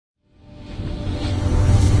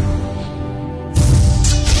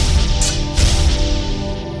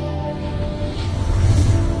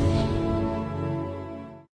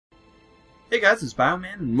guys, it's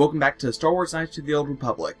Bioman, and welcome back to Star Wars Knights of the Old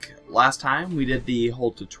Republic. Last time we did the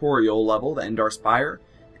whole tutorial level, the Endar Spire,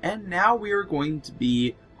 and now we are going to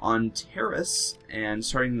be on Terrace and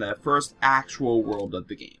starting the first actual world of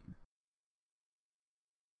the game.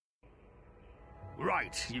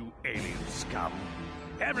 Right, you alien scum.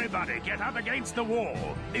 Everybody get up against the wall.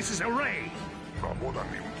 This is a raid.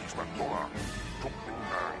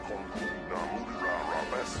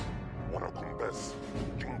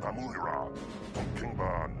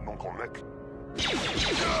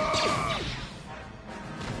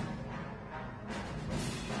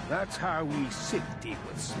 That's how we sit deep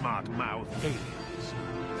with smart-mouth aliens.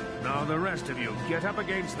 Now the rest of you get up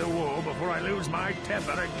against the wall before I lose my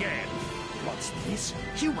temper again. What's this?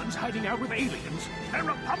 Humans hiding out with aliens? They're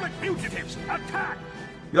Republic fugitives! Attack!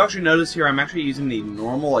 You'll actually notice here I'm actually using the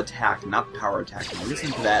normal attack, not the power attack. And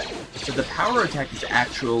listen to that. So the power attack is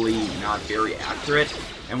actually not very accurate.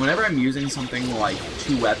 And whenever I'm using something like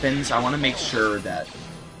two weapons, I want to make sure that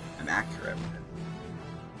I'm accurate.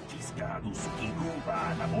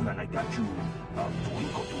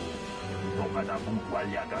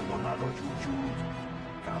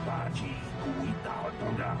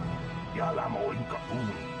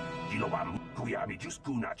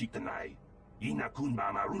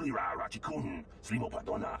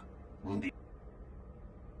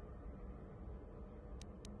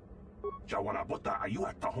 Jawana bota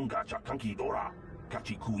ayuat tahonga chakanki dora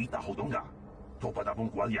kachi kuita hodonga topada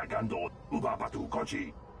bongwalia gando uba batu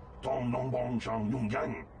konchi tong nongbong shang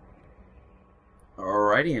yungyang.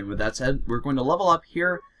 Alrighty, and with that said, we're going to level up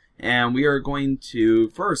here, and we are going to,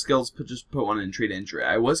 for our skills, just put one in Treat Injury.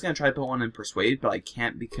 I was going to try to put one in Persuade, but I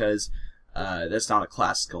can't because that's not a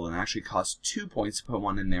class skill, and it actually costs 2 points to put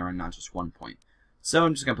one in there and not just 1 point. So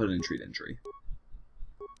I'm just going to put it in Treat Injury.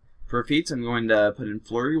 For feats, I'm going to put in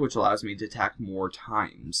Flurry, which allows me to attack more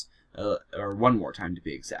times, or one more time to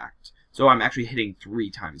be exact. So I'm actually hitting 3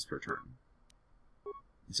 times per turn,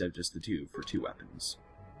 instead of just the 2 for 2 weapons.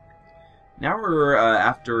 Now we're,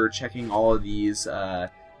 after checking all of these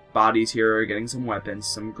bodies here, getting some weapons,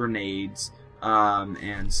 some grenades,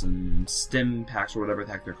 and some stim packs, or whatever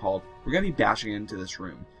the heck they're called, we're going to be bashing into this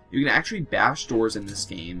room. You can actually bash doors in this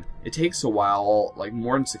game. It takes a while, like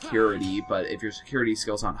more than security, but if your security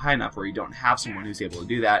skill's not high enough or you don't have someone who's able to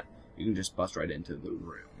do that, you can just bust right into the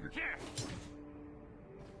room.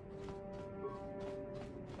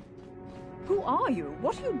 Who are you?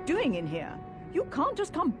 What are you doing in here? You can't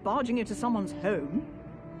just come barging into someone's home.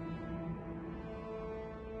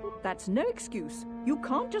 That's no excuse. You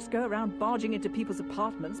can't just go around barging into people's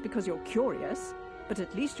apartments because you're curious. But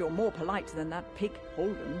at least you're more polite than that pig,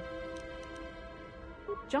 Holden.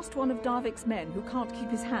 Just one of Darvik's men who can't keep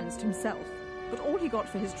his hands to himself. But all he got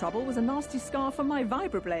for his trouble was a nasty scar from my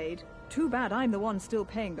vibroblade. Too bad I'm the one still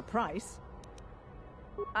paying the price.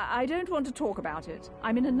 I don't want to talk about it.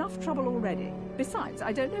 I'm in enough trouble already. Besides,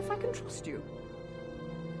 I don't know if I can trust you.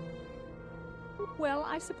 Well,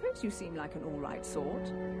 I suppose you seem like an all-right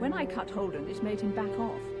sort. When I cut Holden, it made him back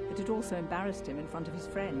off. But it also embarrassed him in front of his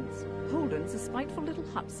friends. Holden's a spiteful little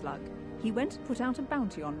hut slug. He went and put out a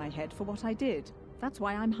bounty on my head for what I did. That's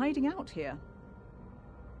why I'm hiding out here.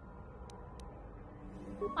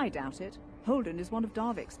 I doubt it. Holden is one of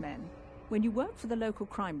Darvik's men. When you work for the local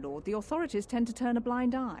crime lord, the authorities tend to turn a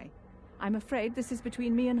blind eye. I'm afraid this is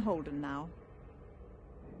between me and Holden now.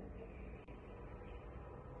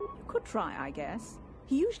 You could try, I guess.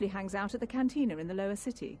 He usually hangs out at the cantina in the lower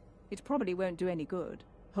city. It probably won't do any good.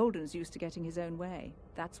 Holden's used to getting his own way.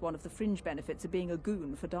 That's one of the fringe benefits of being a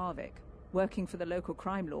goon for Darvik. Working for the local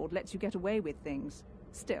crime lord lets you get away with things.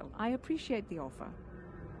 Still, I appreciate the offer.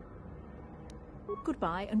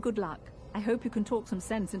 Goodbye and good luck. I hope you can talk some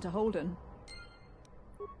sense into Holden.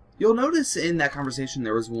 You'll notice in that conversation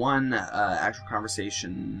there was one actual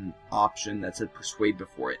conversation option that said Persuade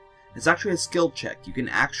before it. It's actually a skill check. You can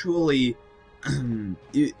actually,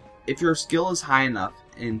 if your skill is high enough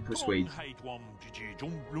in Persuade,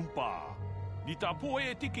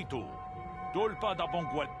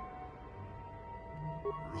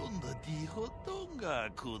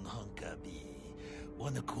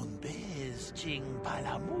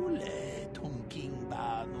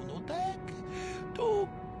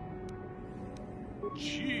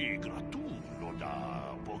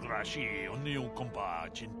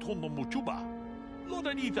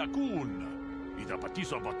 Ita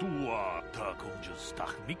patisa batua ta kunjus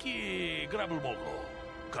takmiki grabulmogo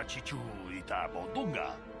kachichu ita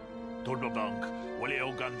bodunga tolbabank wale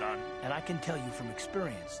ogandan. And I can tell you from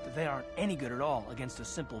experience that they aren't any good at all against a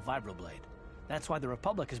simple vibroblade. That's why the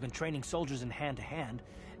Republic has been training soldiers in hand-to-hand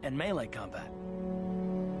and melee combat.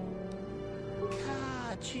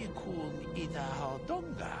 라치군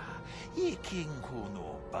이다하던가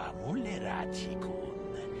이킹군우 바물레라치군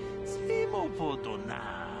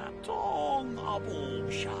세모포도나 똥아봉샤움니나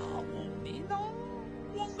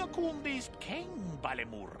원가군비스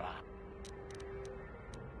캥발레무라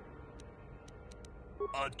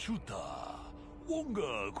아추타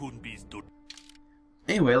원가군비스도.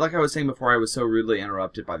 Anyway, like I was saying before, I was so rudely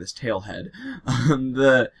interrupted by this tailhead.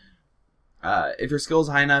 If your skill is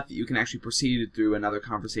high enough, you can actually proceed through another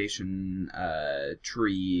conversation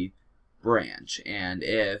tree branch. And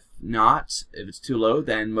if not, if it's too low,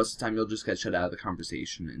 then most of the time you'll just get shut out of the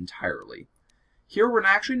conversation entirely. Here, we're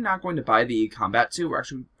actually not going to buy the combat suit. We're not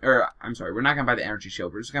going to buy the energy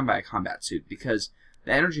shield. We're just going to buy a combat suit because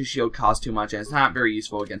the energy shield costs too much and it's not very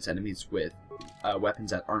useful against enemies with weapons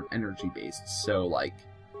that aren't energy based. So, like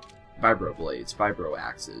vibro blades, vibro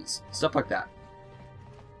axes, stuff like that.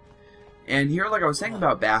 And here, like I was saying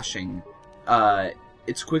about bashing,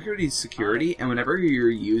 it's quicker to use security, and whenever you're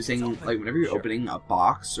whenever you're opening a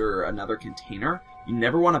box or another container, you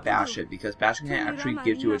never want to bash it, because bashing it actually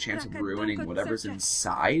gives you a chance of ruining whatever's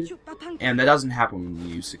inside, and that doesn't happen when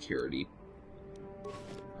you use security.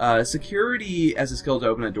 Security as a skill to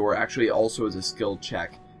open a door actually also is a skill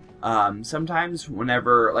check. Sometimes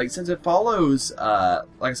whenever, since it follows, like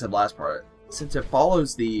I said last part, since it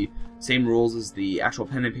follows the same rules as the actual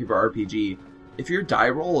pen and paper RPG, if your die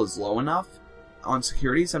roll is low enough on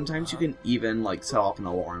security, sometimes you can even set off an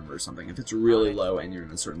alarm or something if it's really low and you're in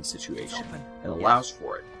a certain situation. It allows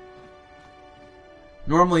for it.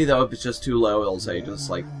 Normally though, if it's just too low, it'll say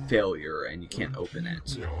just failure and you can't open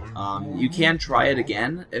it. You can try it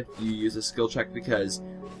again if you use a skill check, because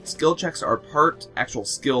skill checks are part actual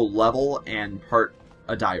skill level and part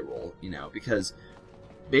a die roll, because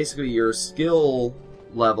basically your skill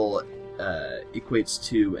level equates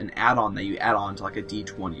to an add-on that you add on to a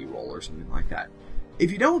D20 roll or something like that.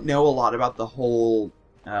 If you don't know a lot about the whole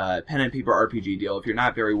pen and paper RPG deal, if you're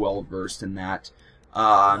not very well versed in that,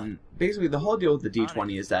 basically the whole deal with the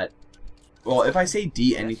D20 is that, well, if I say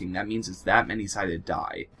D anything, that means it's that many sided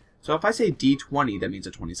die. So if I say D20, that means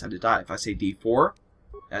a 20-sided die. If I say D4,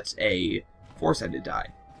 that's a 4-sided die.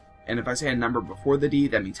 And if I say a number before the D,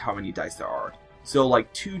 that means how many dice there are. So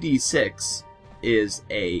 2d6 is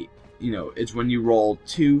a, it's when you roll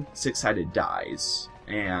 2 6-sided dice,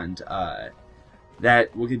 and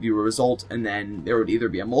that will give you a result, and then there would either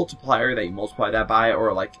be a multiplier that you multiply that by, or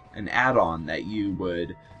an add-on that you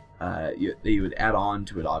would add on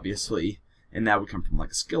to it, obviously, and that would come from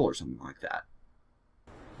a skill or something like that.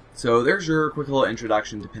 So there's your quick little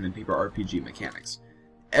introduction to pen and paper RPG mechanics.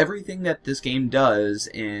 Everything that this game does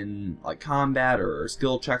in combat or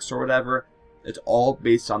skill checks or whatever, it's all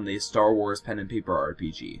based on the Star Wars pen and paper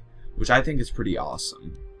RPG, which I think is pretty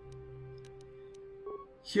awesome.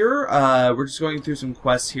 Here, we're just going through some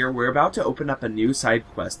quests here. We're about to open up a new side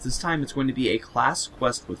quest. This time it's going to be a class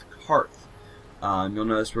quest with Karth. You'll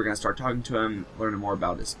notice we're going to start talking to him, learning more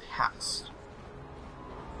about his past.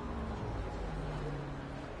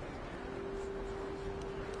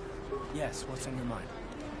 Yes, what's on your mind?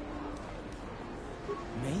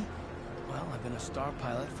 Me? Well, I've been a star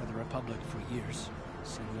pilot for the Republic for years.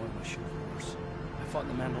 Seen war in my shoe wars. I fought in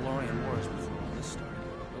the Mandalorian Wars before all this started.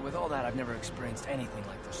 But with all that, I've never experienced anything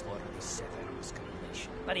like the slaughter of the Sith out of this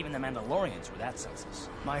nation. Not even the Mandalorians were that senseless.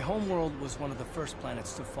 My homeworld was one of the first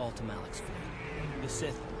planets to fall to Malak's fleet. The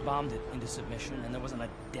Sith bombed it into submission, and there wasn't a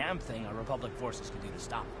damn thing our Republic forces could do to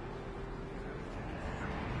stop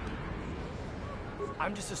them.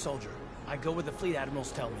 I'm just a soldier. I go where the fleet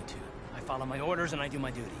admirals tell me to. I follow my orders and I do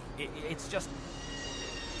my duty. It's just...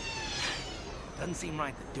 doesn't seem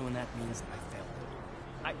right that doing that means I failed.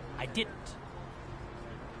 I didn't.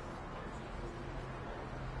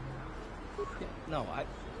 Yeah, no,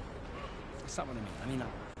 that's not what I mean.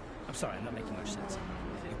 I'm sorry, I'm not making much sense.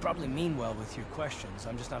 You probably mean well with your questions.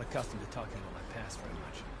 I'm just not accustomed to talking about my past very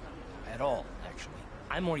much. At all, actually.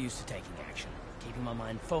 I'm more used to taking action, keeping my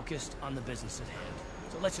mind focused on the business at hand.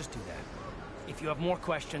 So let's just do that. If you have more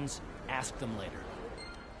questions, ask them later.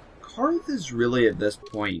 Karth is really, at this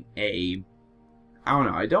point, I don't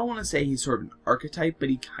know, I don't want to say he's sort of an archetype, but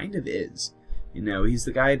he kind of is. He's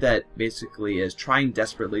the guy that basically is trying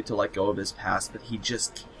desperately to let go of his past, but he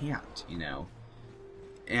just can't,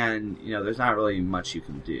 And, there's not really much you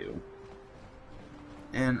can do.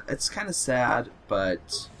 And it's kind of sad,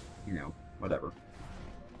 but, whatever.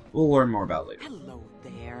 We'll learn more about it later. Hello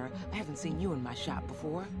there. I haven't seen you in my shop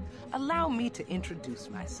before. Allow me to introduce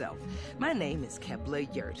myself. My name is Kepler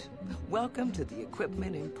Yurt. Welcome to the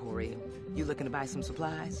Equipment Emporium. You looking to buy some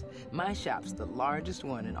supplies? My shop's the largest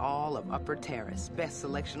one in all of Upper Terrace. Best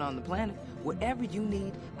selection on the planet. Whatever you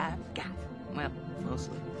need, I've got. Well,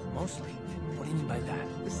 mostly. Mostly? What do you mean by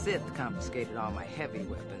that? The Sith confiscated all my heavy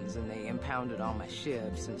weapons, and they impounded all my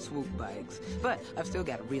ships and swoop bikes. But I've still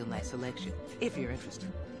got a real nice selection, if you're interested.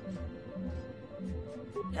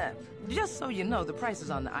 Just so you know, the prices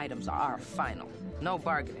on the items are final. No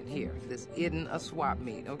bargaining here. This isn't a swap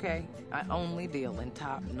meet, okay? I only deal in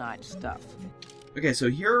top-notch stuff. Okay, so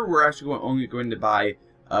here we're actually only going to buy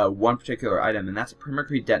one particular item, and that's a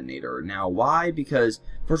Mercury detonator. Now, why? Because,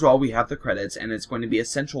 first of all, we have the credits, and it's going to be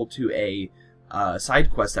essential to a side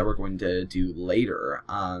quest that we're going to do later.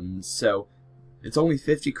 So, it's only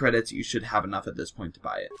 50 credits. You should have enough at this point to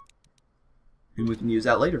buy it. And we can use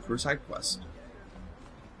that later for a side quest.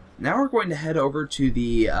 Now we're going to head over to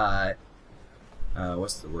the,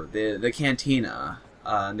 what's the word? The cantina.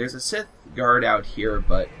 There's a Sith guard out here,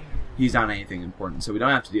 but he's not anything important, so we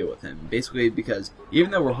don't have to deal with him. Basically, because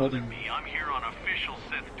even though we're holding... I'm here on official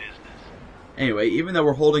Sith business. Anyway, even though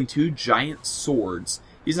we're holding two giant swords,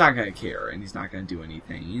 he's not going to care, and he's not going to do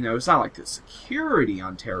anything. You know, it's not like the security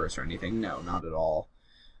on terrorists or anything. No, not at all.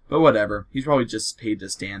 But whatever. He's probably just paid to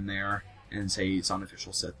stand there and say he's on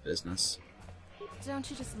official Sith business. Don't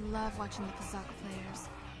you just love watching the Pazak players?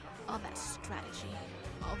 All that strategy,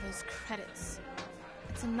 all those credits.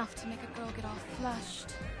 It's enough to make a girl get all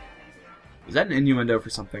flushed. Is that an innuendo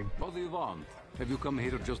for something? What do you want? Have you come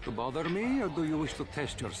here just to bother me, or do you wish to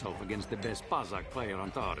test yourself against the best Pazak player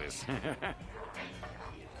on Taurus?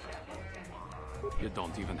 You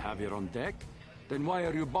don't even have your own deck? Then why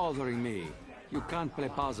are you bothering me? You can't play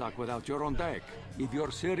Pazak without your own deck. If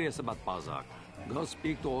you're serious about Pazak, go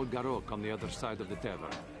speak to old Garok on the other side of the tavern.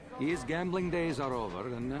 His gambling days are over,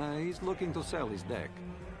 and he's looking to sell his deck.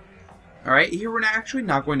 Alright, here we're actually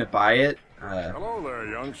not going to buy it. Hello there,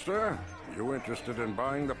 youngster. You interested in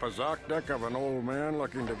buying the Pazak deck of an old man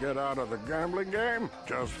looking to get out of the gambling game?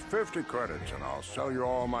 Just 50 credits and I'll sell you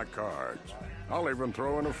all my cards. I'll even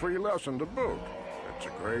throw in a free lesson to boot. It's a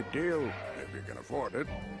great deal, if you can afford it.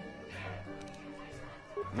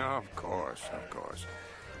 Of course, of course.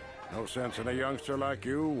 No sense in a youngster like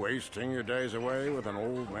you wasting your days away with an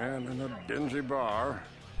old man in a dingy bar.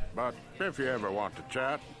 But if you ever want to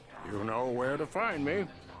chat, you know where to find me.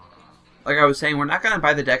 Like I was saying, we're not going to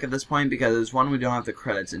buy the deck at this point because, one, we don't have the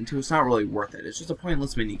credits, and two, it's not really worth it. It's just a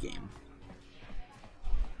pointless mini-game.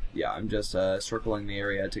 Yeah, I'm just circling the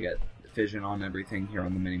area to get vision on everything here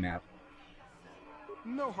on the mini-map.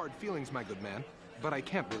 No hard feelings, my good man, but I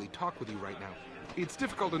can't really talk with you right now. It's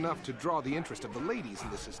difficult enough to draw the interest of the ladies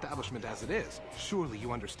in this establishment as it is. Surely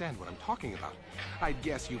you understand what I'm talking about. I'd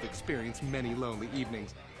guess you've experienced many lonely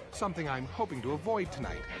evenings, something I'm hoping to avoid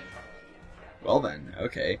tonight. Well then,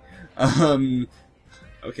 okay.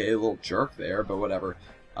 Okay, a little jerk there, but whatever.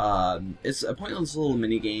 It's a pointless little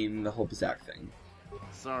mini-game, the whole Pazak thing.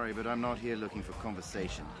 Sorry, but I'm not here looking for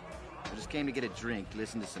conversation. I just came to get a drink,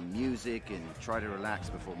 listen to some music, and try to relax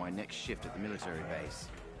before my next shift at the military base.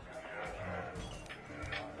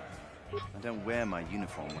 I don't wear my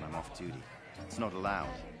uniform when I'm off duty. It's not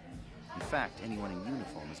allowed. In fact, anyone in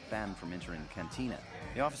uniform is banned from entering the cantina.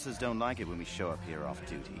 The officers don't like it when we show up here off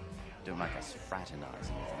duty. Don't like us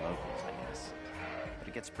fraternizing with the locals, I guess. But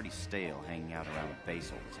it gets pretty stale hanging out around the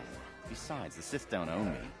base all the time. Besides, the Sith don't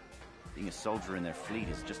own me. Being a soldier in their fleet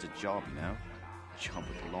is just a job, you know? A job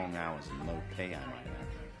with long hours and low pay, I might add.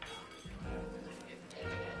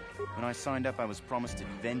 When I signed up, I was promised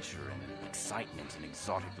adventure and excitement in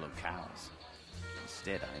exotic locales.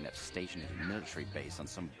 Instead, I ended up stationed at a military base on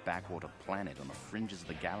some backwater planet on the fringes of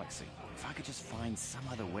the galaxy. If I could just find some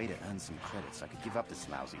other way to earn some credits, I could give up this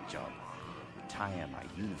lousy job. Retire my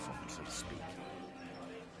uniform, so to speak.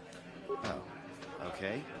 Oh,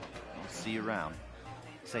 okay. I'll see you around.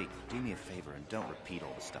 Say, do me a favor and don't repeat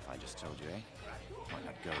all the stuff I just told you, eh? Might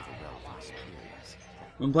not go over well with my superiors.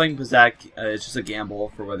 When playing Pazak, it's just a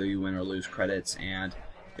gamble for whether you win or lose credits, and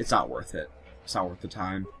it's not worth it. It's not worth the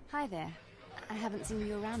time. Hi there. I haven't seen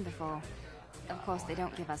you around before. Of course, they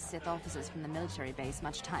don't give us Sith officers from the military base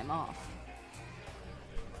much time off.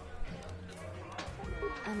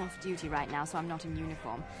 I'm off duty right now, so I'm not in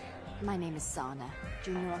uniform. My name is Sana,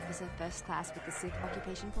 junior officer, first class with the Sith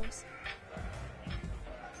occupation force.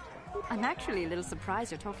 I'm actually a little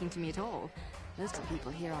surprised you're talking to me at all. Most of the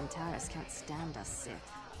people here on Taurus can't stand us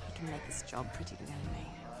Sith. It can make this job pretty lonely.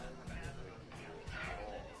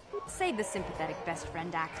 Save the sympathetic best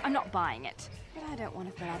friend act. I'm not buying it. But I don't want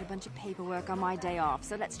to fill out a bunch of paperwork on my day off,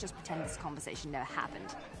 so let's just pretend this conversation never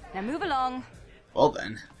happened. Now move along. Well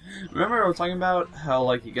then, remember I was talking about how,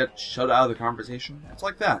 like, you get shut out of the conversation? It's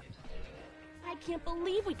like that. I can't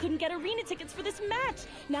believe we couldn't get arena tickets for this match.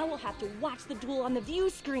 Now we'll have to watch the duel on the view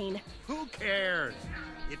screen. Who cares?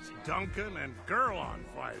 It's Duncan and Gurlon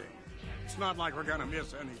fighting. It's not like we're gonna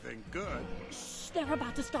miss anything good. Shh, they're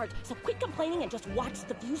about to start, so quit complaining and just watch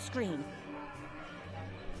the view screen.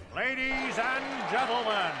 Ladies and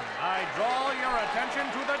gentlemen, I draw your attention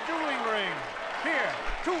to the dueling ring. Here,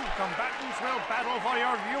 two combatants will battle for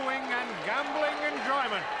your viewing and gambling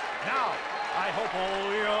enjoyment. Now, I hope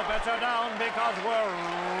all your bets are down because we're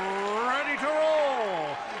ready to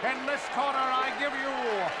roll. In this corner, I give you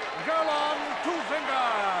Girl on Two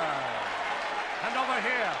Fingers. And over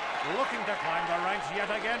here, looking to climb the ranks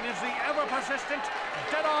yet again, is the ever-persistent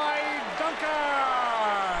Deadeye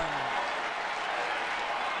Duncan.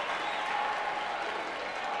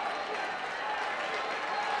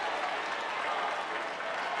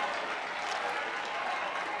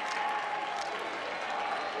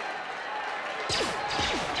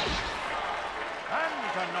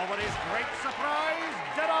 Nobody's great surprise,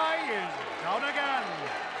 Deadeye is down again.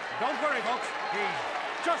 Don't worry, folks. He's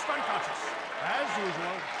just unconscious. As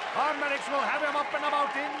usual, our medics will have him up and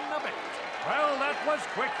about in a bit. Well, that was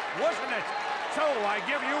quick, wasn't it? So I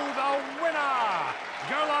give you the winner,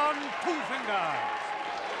 Girl on Two Fingers.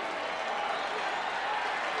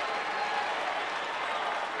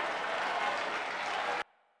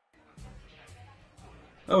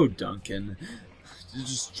 Oh, Duncan. He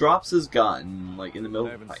just drops his gun, like, in the middle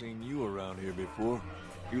I of the haven't fight. seen you around here before.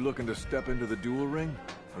 You looking to step into the duel ring?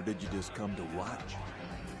 Or did you just come to watch?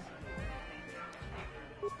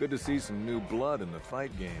 Good to see some new blood in the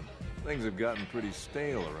fight game. Things have gotten pretty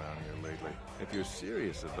stale around here lately. If you're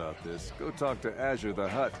serious about this, go talk to Azure the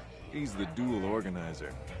Hutt. He's the duel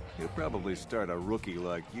organizer. He'll probably start a rookie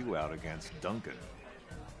like you out against Duncan.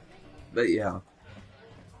 But yeah.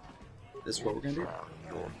 This is what we're gonna do.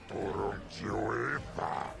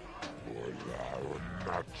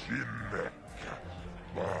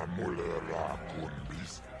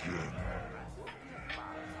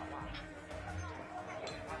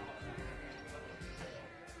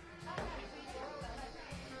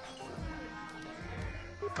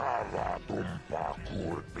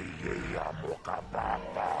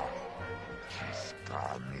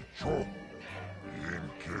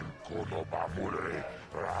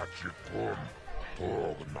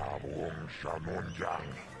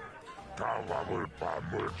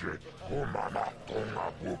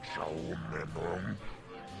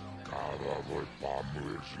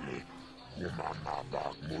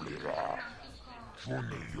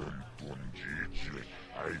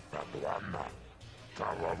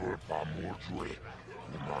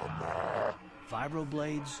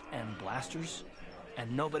 Vibroblades and blasters,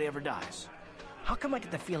 and nobody ever dies. How come I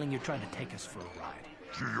get the feeling you're trying to take us for a ride?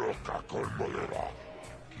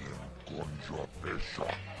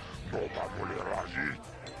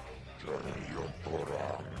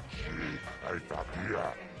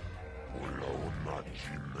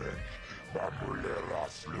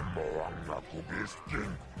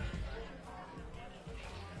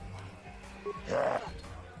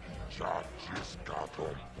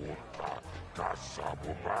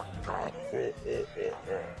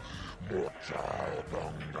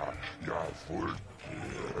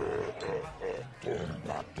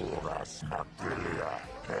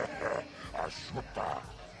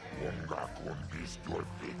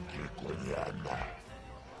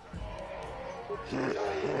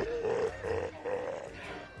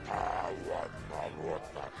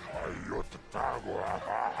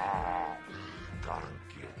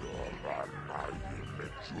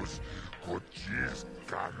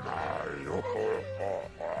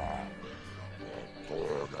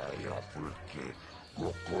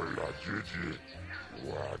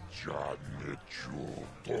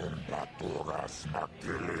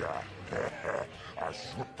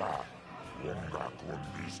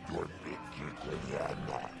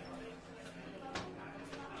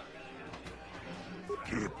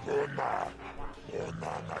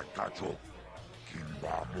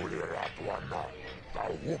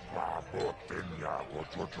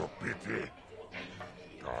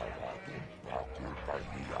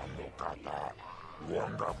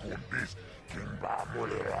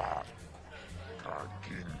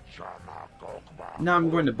 Now I'm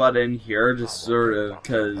going to butt in here, just sort of,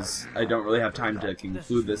 because I don't really have time to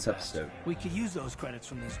conclude this episode. We could use those credits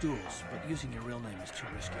from these duels, but using your real name is too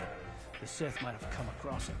risky. The Sith might have come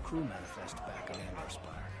across a crew manifest back on Amber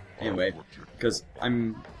Spire. Anyway, because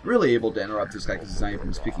I'm really able to interrupt this guy because he's not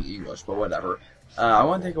even speaking English, but whatever. I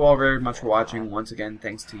want to thank you all very much for watching. Once again,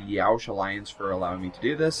 thanks to Yeousch Alliance for allowing me to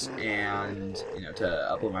do this, and, you know, to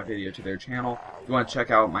upload my video to their channel. If you want to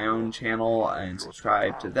check out my own channel and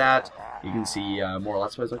subscribe to that, you can see more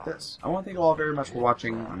Let's Plays like this. I want to thank you all very much for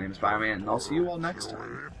watching. My name is Bioman, and I'll see you all next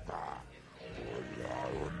time.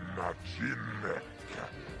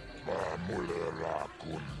 Va molerá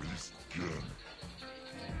con mis quien.